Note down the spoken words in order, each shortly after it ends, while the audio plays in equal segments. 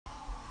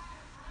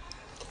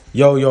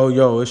Yo, yo,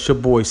 yo, it's your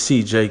boy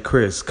CJ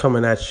Chris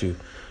coming at you.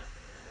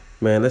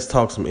 Man, let's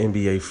talk some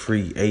NBA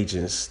free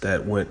agents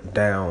that went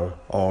down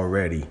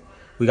already.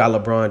 We got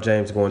LeBron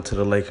James going to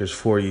the Lakers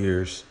 4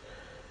 years.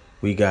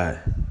 We got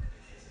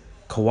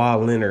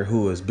Kawhi Leonard,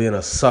 who has been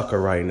a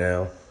sucker right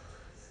now,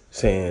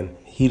 saying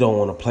he don't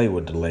want to play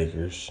with the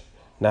Lakers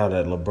now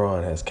that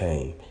LeBron has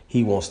came.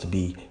 He wants to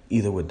be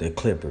either with the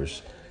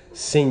Clippers.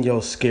 Send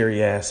your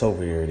scary ass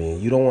over here then.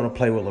 You don't want to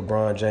play with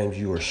LeBron James,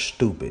 you are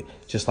stupid.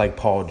 Just like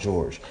Paul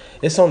George.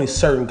 It's only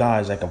certain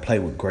guys that can play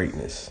with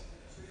greatness.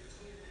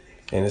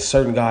 And it's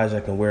certain guys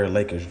that can wear a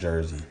Lakers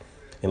jersey.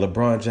 And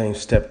LeBron James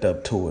stepped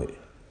up to it.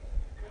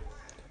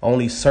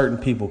 Only certain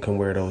people can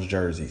wear those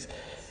jerseys.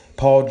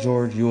 Paul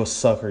George, you a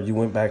sucker. You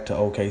went back to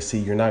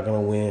OKC. You're not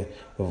going to win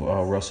with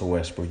Russell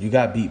Westbrook. You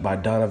got beat by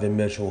Donovan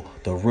Mitchell,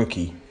 the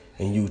rookie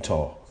in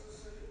Utah.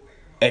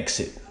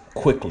 Exit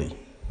quickly.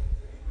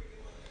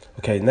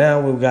 Okay, now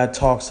we've got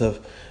talks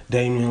of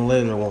Damian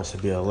Lillard wants to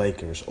be a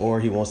Lakers or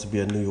he wants to be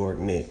a New York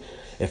Knicks.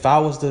 If I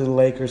was the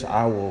Lakers,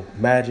 I will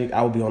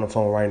be on the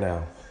phone right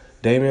now.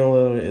 Damian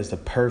Lillard is the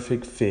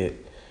perfect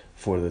fit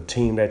for the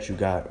team that you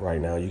got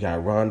right now. You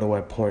got Rondo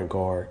at point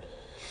guard.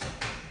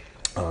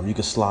 You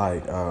could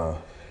slide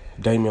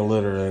Damian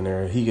Lillard in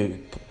there. He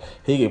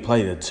could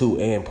play the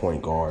 2 and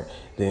point guard.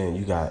 Then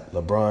you got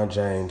LeBron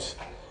James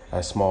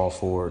at small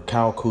forward,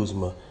 Kyle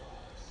Kuzma.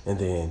 And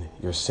then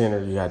your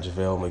center, you got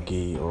JaVale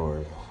McGee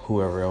or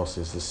whoever else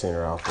is the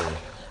center out there.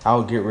 I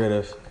would get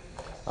rid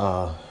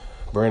of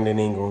Brandon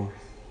Ingram,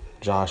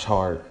 Josh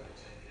Hart,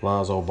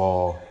 Lonzo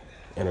Ball,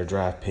 and a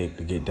draft pick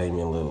to get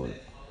Damian Lillard.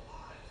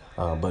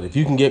 But if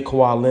you can get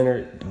Kawhi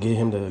Leonard, get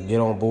him to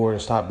get on board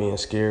and stop being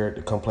scared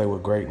to come play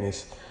with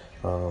greatness,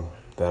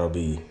 that'll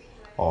be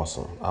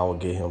awesome. I would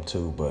get him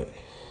too, but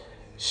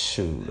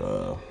shoot,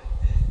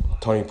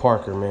 Tony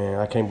Parker, man,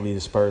 I can't believe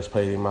the Spurs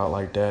played him out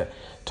like that.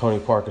 Tony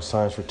Parker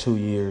signs for 2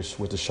 years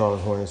with the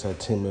Charlotte Hornets at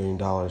 $10 million.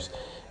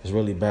 It's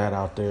really bad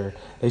out there.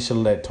 They should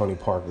have let Tony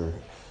Parker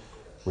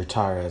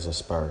retire as a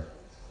Spur.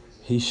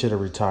 He should have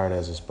retired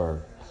as a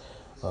Spur.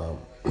 But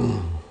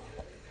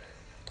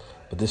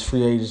this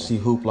free agency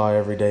hoopla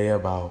every day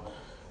about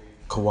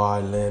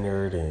Kawhi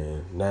Leonard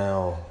and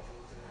now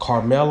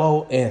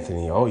Carmelo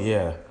Anthony. Oh,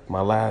 yeah,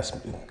 my last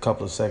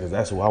couple of seconds.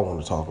 That's who I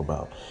want to talk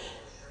about.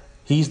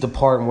 He's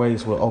departing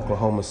ways with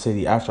Oklahoma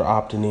City after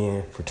opting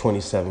in for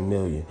 $27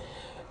 million.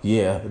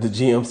 Yeah, the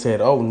GM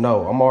said, oh,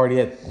 no, I'm already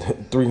at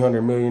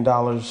 $300 million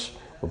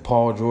with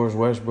Paul George,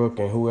 Westbrook,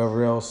 and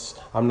whoever else.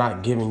 I'm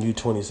not giving you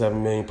 $27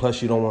 million.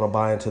 Plus, you don't want to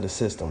buy into the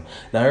system.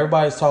 Now,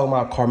 everybody's talking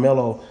about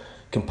Carmelo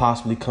can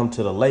possibly come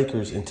to the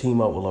Lakers and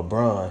team up with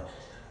LeBron.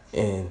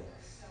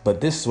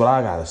 But this is what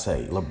I got to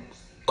say.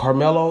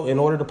 Carmelo, in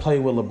order to play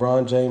with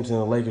LeBron James and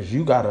the Lakers,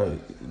 you got to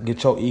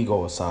get your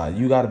ego aside.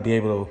 You got to be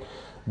able to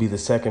be the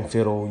second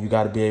fiddle. You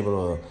got to be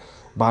able to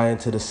buy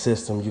into the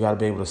system. You got to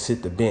be able to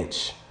sit the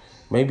bench.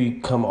 Maybe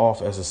come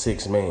off as a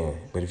sixth man.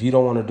 But if you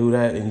don't want to do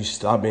that and you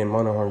stop being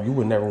money hungry, you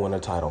would never win a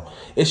title.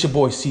 It's your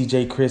boy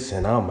CJ Chris,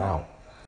 and I'm out.